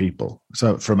influx of people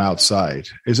from outside.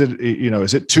 Is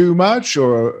it too much,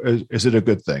 or is it a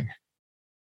good thing?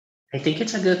 I think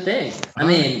it's a good thing. I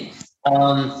mean,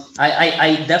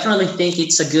 I definitely think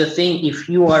it's a good thing if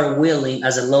you are willing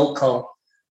as a local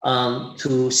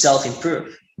to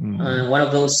self-improve. One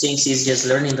of those things is just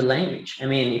learning the language. I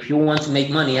mean, if you want to make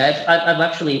money, I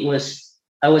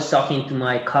was talking to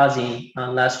my cousin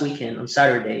last weekend on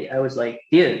Saturday. I was like,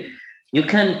 dude, you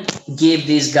can give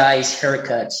these guys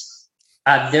haircuts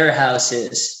at their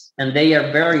houses, and they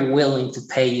are very willing to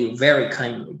pay you very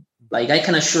kindly. Like, I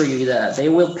can assure you that they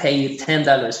will pay you $10,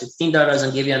 $15,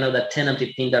 and give you another $10 and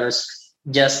 $15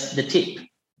 just the tip,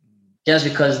 just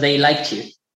because they liked you,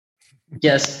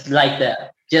 just like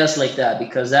that. Just like that,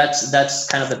 because that's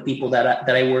kind of the people that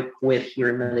I work with here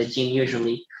in Medellin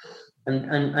usually,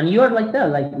 and you are like that,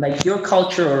 like your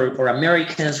culture or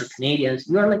Americans or Canadians,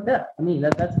 you are like that. I mean,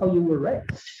 that's how you were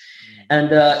raised,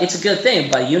 and it's a good thing.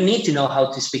 But you need to know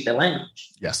how to speak the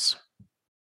language. Yes.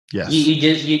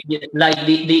 You like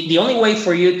the only way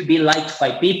for you to be liked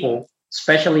by people,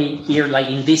 especially here, like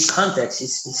in this context,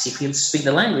 is if you speak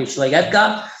the language. Like, I've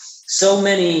got so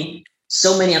many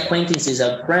acquaintances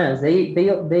and friends, they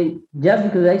just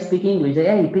because I speak English, they,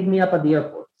 hey, pick me up at the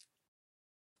airport.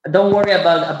 Don't worry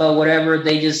about whatever.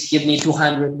 They just give me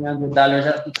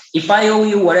 $200. If I owe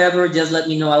you whatever, just let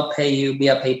me know. I'll pay you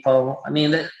via PayPal. I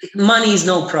mean, money is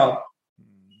no problem.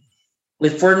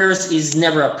 With foreigners, is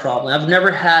never a problem. I've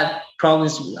never had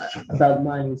problems about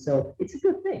money, so it's a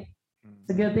good thing. It's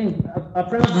a good thing. A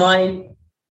friend of mine,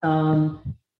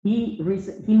 he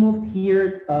moved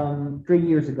here 3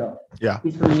 years ago. Yeah,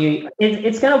 he's from New York.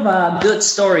 It's kind of a good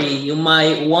story. You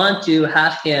might want to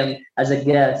have him as a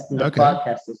guest in the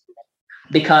podcast,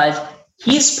 because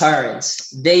his parents,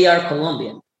 they are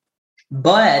Colombian,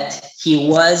 but he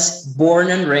was born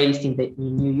and raised in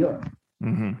New York.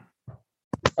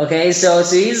 Okay, so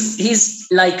he's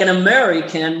like an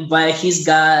American, but he's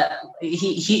got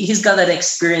that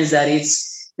experience that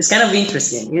it's kind of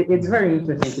interesting. It's very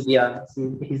interesting, to be honest.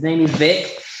 His name is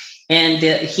Vic, and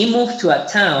he moved to a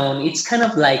town. It's kind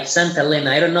of like Santa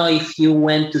Elena. I don't know if you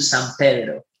went to San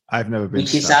Pedro. I've never been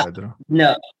to San Pedro.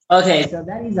 No. Okay, so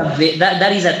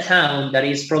that is a town that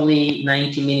is probably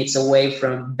 90 minutes away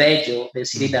from Bello, the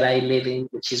city that I live in,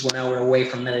 which is 1 hour away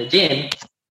from Medellin.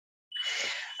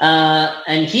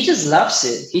 And he just loves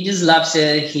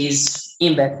it. He's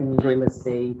investing in real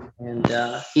estate, and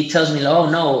he tells me, "Oh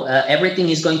no, everything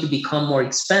is going to become more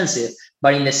expensive,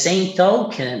 but in the same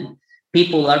token,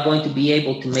 people are going to be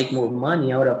able to make more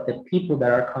money out of the people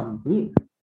that are coming here."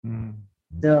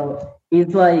 So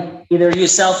it's like either you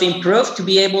self-improve to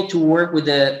be able to work with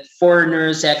the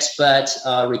foreigners, expats,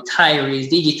 retirees,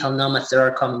 digital nomads that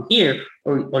are coming here,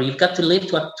 or you've got to live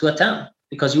to a town.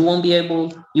 because you won't be able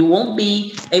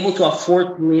to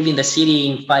afford to live in the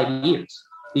city in 5 years.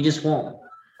 You just won't.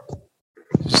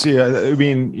 See, I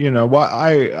mean, what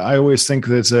I always think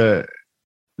there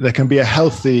can be a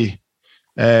healthy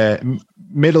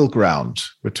middle ground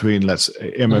between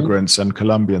immigrants and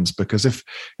Colombians, because if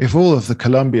all of the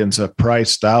Colombians are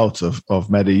priced out of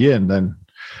Medellin, then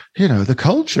the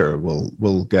culture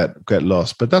will get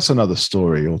lost. But that's another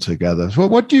story altogether. So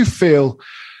what do you feel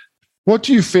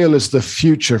is the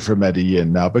future for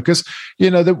Medellin now? Because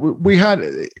we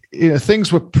had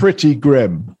things were pretty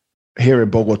grim here in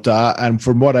Bogota, and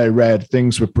from what I read,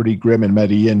 things were pretty grim in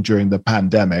Medellin during the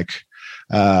pandemic,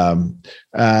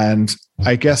 and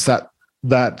I guess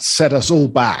that set us all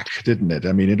back, didn't it?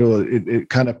 I mean, it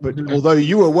kind of put. Although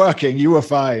you were working, you were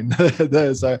fine.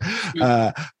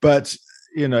 But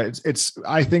it's.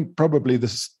 I think probably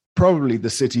the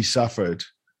city suffered.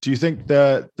 Do you think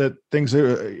that things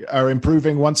are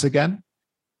improving once again?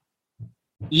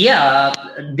 Yeah,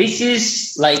 this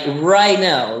is like right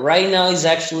now. Right now is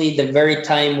actually the very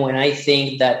time when I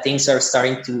think that things are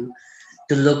starting to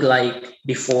look like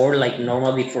before, like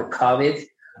normal before COVID.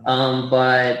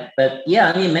 But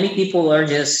yeah, I mean, many people are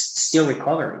just still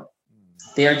recovering.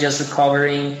 They are just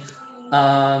recovering.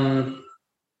 I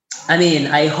mean,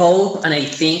 I hope and I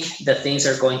think that things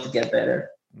are going to get better.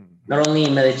 Not only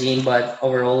in Medellin, but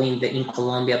overall in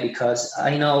Colombia, because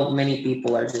I know many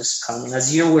people are just coming.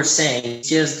 As you were saying,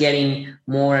 just getting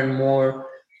more and more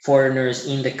foreigners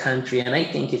in the country, and I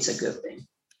think it's a good thing.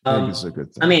 I think it's a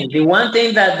good thing. I mean, the one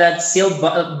thing that still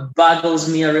boggles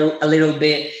me a little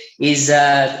bit is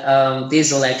that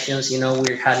these elections,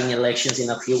 we're having elections in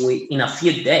a few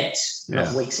days,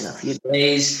 not weeks, in a few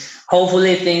days.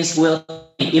 Hopefully things will,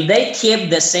 if they keep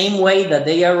the same way that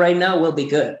they are right now, will be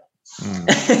good.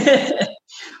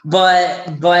 but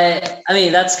I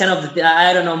mean, that's kind of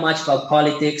I don't know much about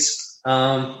politics,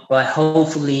 but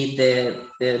hopefully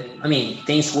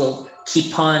things will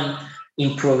keep on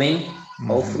improving.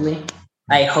 Hopefully,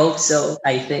 I hope so.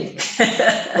 I think.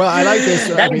 Well, I like this.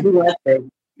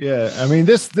 Yeah, I mean,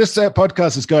 this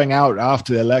podcast is going out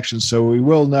after the election, so we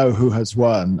will know who has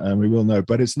won, and we will know.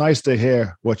 But it's nice to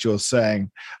hear what you're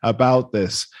saying about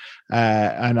this.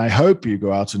 And I hope you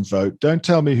go out and vote. Don't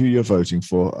tell me who you're voting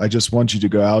for. I just want you to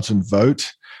go out and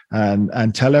vote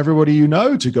and tell everybody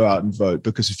to go out and vote.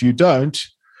 Because if you don't,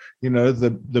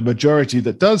 the majority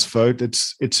that does vote,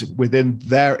 it's within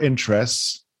their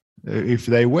interests if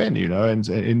they win,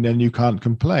 and then you can't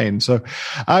complain. So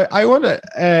I want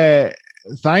to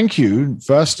thank you,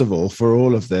 first of all, for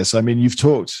all of this. I mean, you've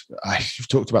talked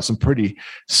about some pretty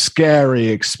scary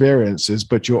experiences,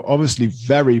 but you're obviously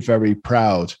very, very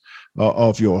proud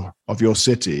of your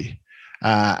city,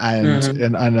 and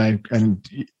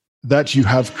that you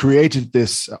have created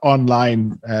this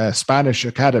online Spanish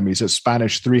academy. So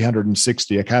Spanish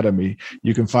 360 Academy.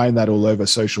 You can find that all over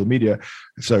social media.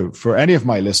 So for any of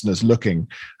my listeners looking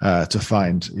to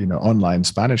find online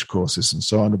Spanish courses and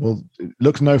so on, we'll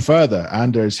look no further.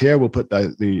 Anders here. We'll put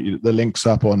the links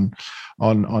up on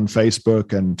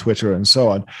Facebook and Twitter and so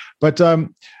on. But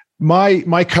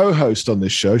my co-host on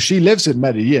this show, she lives in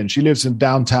Medellin. She lives in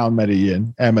downtown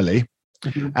Medellin, Emily,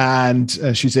 and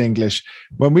she's English.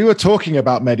 When we were talking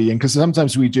about Medellin, because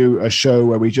sometimes we do a show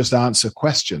where we just answer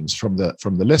questions from the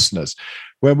listeners.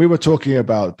 When we were talking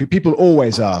about, people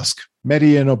always ask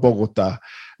Medellin or Bogota,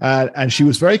 and she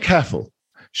was very careful.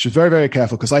 She was very, very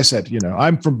careful, because I said,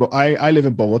 I live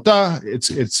in Bogota.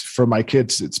 It's for my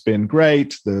kids. It's been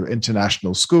great, the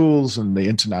international schools and the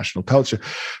international culture,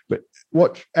 but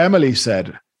what Emily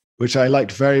said, which I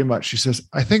liked very much, she says,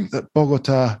 I think that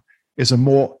Bogota is a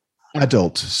more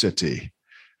adult city.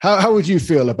 How would you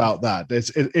feel about that?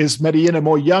 Is Medellin a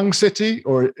more young city,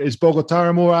 or is Bogota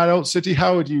a more adult city?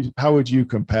 How would you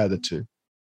compare the two?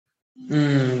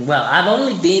 Well, I've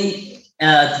only been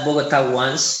to Bogota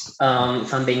once,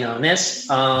 if I'm being honest.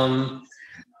 But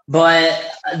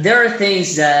there are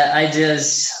things that I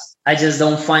just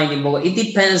don't find in Bogota. It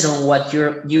depends on what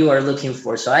you are looking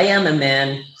for. So I am a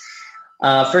man.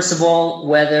 First of all,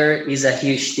 weather is a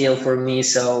huge deal for me.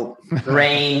 So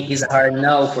rain is a hard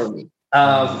no for me.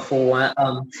 For one,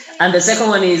 and the second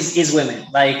one is women.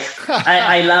 Like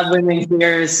I love women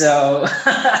here. So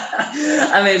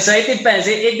I mean, so it depends.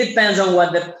 It depends on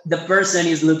what the person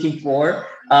is looking for.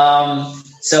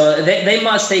 So they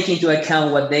must take into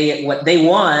account what they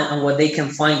want and what they can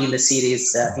find in the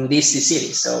cities, in these two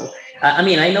cities. So, I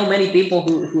mean, I know many people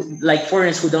who like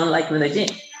foreigners who don't like Medellin.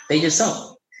 They just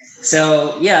don't.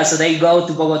 So yeah, so they go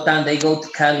to Bogota, and they go to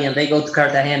Cali, and they go to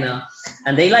Cartagena,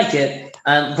 and they like it.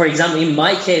 For example, in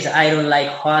my case, I don't like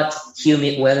hot,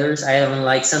 humid weathers. I don't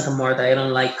like Santa Marta. I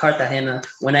don't like Cartagena.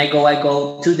 When I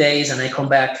go 2 days and I come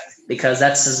back, because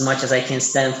that's as much as I can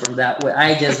stand from that.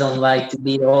 I just don't like to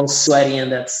be all sweaty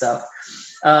and that stuff.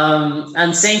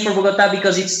 And same for Bogota,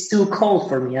 because it's too cold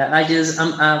for me. I just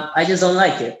don't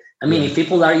like it. I mean, if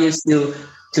people are used to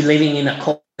living in a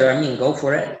cold, I mean, go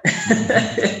for it.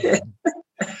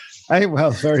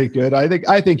 Well, very good.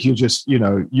 I think you just, you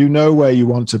know where you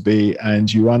want to be,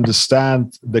 and you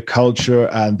understand the culture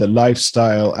and the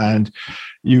lifestyle, and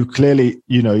you clearly,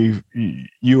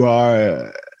 you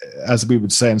are, as we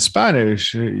would say in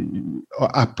Spanish,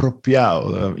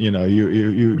 apropiado.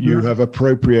 You have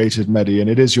appropriated Medellin.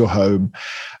 It is your home,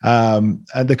 and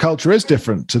the culture is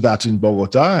different to that in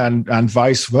Bogota, and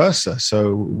vice versa.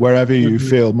 So wherever you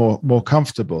feel more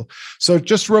comfortable. So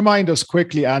just remind us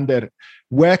quickly, Ander,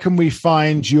 where can we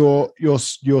find your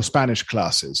Spanish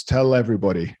classes? Tell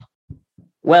everybody.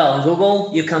 Well, on Google,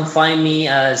 you can find me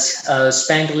as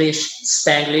Spanglish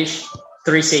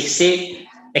 360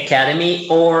 Academy,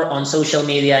 or on social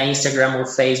media, Instagram or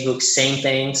Facebook, same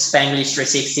thing, Spanglish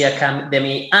 360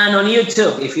 Academy. And on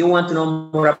YouTube, if you want to know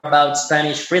more about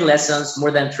Spanish, free lessons,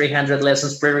 more than 300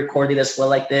 lessons pre-recorded as well,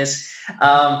 like this.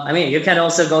 You can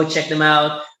also go check them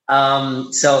out.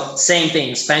 So same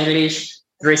thing, Spanglish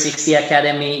 360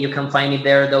 Academy. You can find it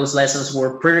there. Those lessons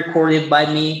were pre-recorded by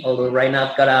me, although right now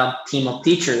I've got a team of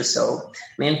teachers. So,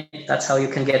 that's how you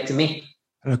can get to me.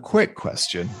 And a quick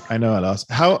question, I know I'll ask,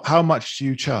 how much do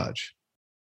you charge?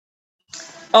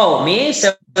 Oh, me,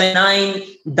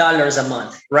 $79 a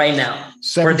month right now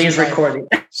for this recording.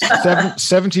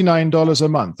 $79 a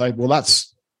month. Well,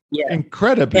 that's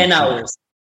incredibly 10 hours.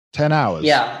 10 hours.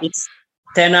 Yeah, it's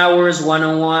 10 hours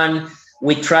one-on-one.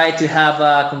 We try to have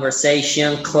a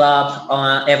conversation club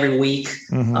every week.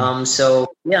 Mm-hmm.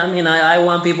 I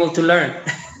want people to learn.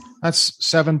 That's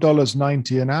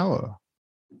 $7.90 an hour.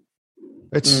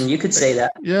 You could say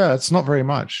that. Yeah, it's not very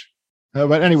much.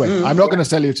 But anyway, I'm not going to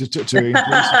tell you to increase it.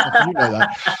 You know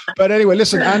that. But anyway,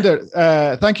 listen, Ander,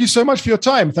 thank you so much for your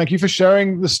time. Thank you for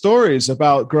sharing the stories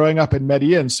about growing up in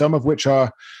Medellin, some of which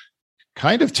are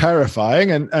kind of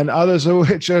terrifying, and others of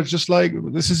which are just like,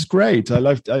 this is great. I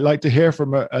like to hear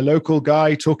from a local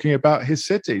guy talking about his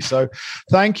city. So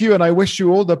thank you, and I wish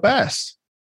you all the best.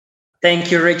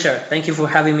 Thank you, Richard. Thank you for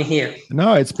having me here.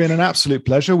 No, it's been an absolute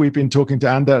pleasure. We've been talking to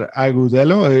Ander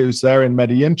Agudelo, who's there in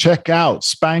Medellin. Check out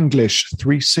Spanglish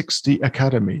 360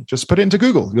 Academy. Just put it into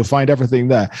Google. You'll find everything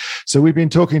there. So we've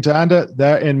been talking to Ander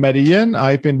there in Medellin.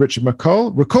 I've been Richard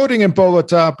McColl, recording in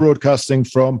Bogota, broadcasting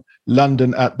from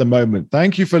London at the moment.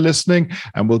 Thank you for listening,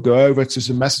 and we'll go over to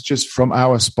some messages from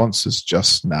our sponsors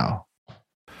just now.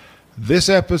 This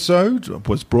episode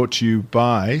was brought to you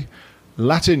by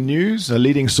Latin News, a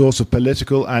leading source of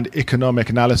political and economic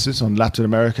analysis on Latin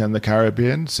America and the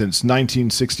Caribbean. Since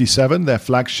 1967, their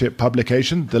flagship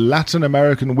publication, the Latin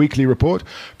American Weekly Report,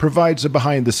 provides a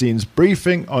behind-the-scenes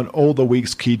briefing on all the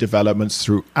week's key developments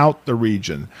throughout the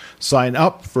region. Sign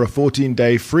up for a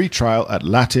 14-day free trial at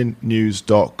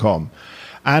latinnews.com.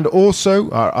 And also,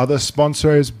 our other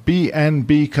sponsor is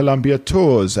BNB Colombia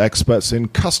Tours, experts in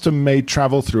custom-made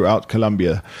travel throughout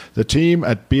Colombia. The team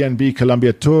at BNB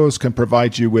Colombia Tours can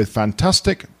provide you with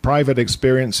fantastic private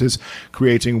experiences,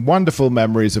 creating wonderful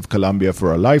memories of Colombia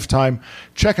for a lifetime.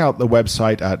 Check out the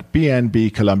website at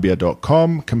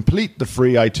bnbcolombia.com, complete the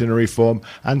free itinerary form,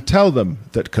 and tell them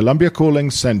that Colombia Calling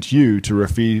sent you to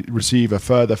receive a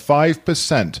further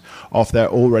 5% off their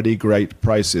already great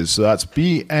prices. So that's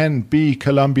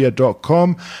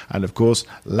bnbcolombia.com and, of course,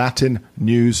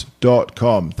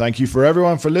 latinnews.com. Thank you for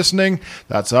everyone for listening.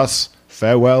 That's us.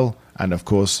 Farewell. And, of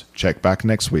course, check back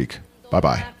next week.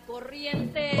 Bye-bye.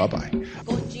 Bye-bye.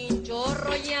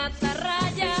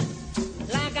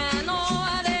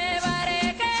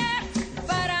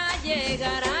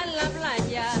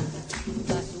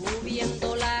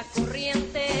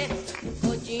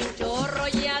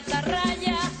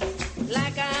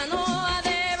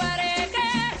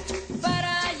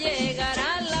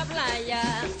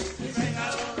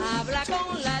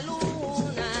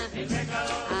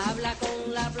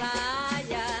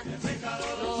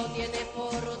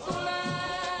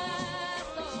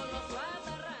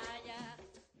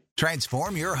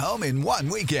 Transform your home in one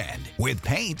weekend with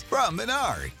paint from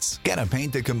Menards. Get a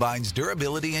paint that combines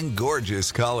durability and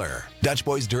gorgeous color. Dutch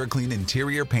Boys DuraClean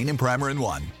Interior Paint and Primer in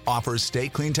One offers Stay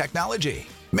Clean technology,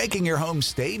 making your home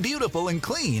stay beautiful and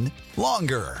clean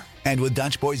longer. And with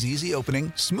Dutch Boy's easy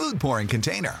opening, smooth pouring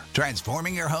container,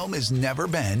 transforming your home has never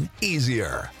been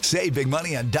easier. Save big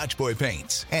money on Dutch Boy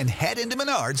paints and head into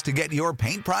Menards to get your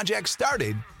paint project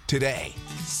started today.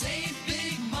 Save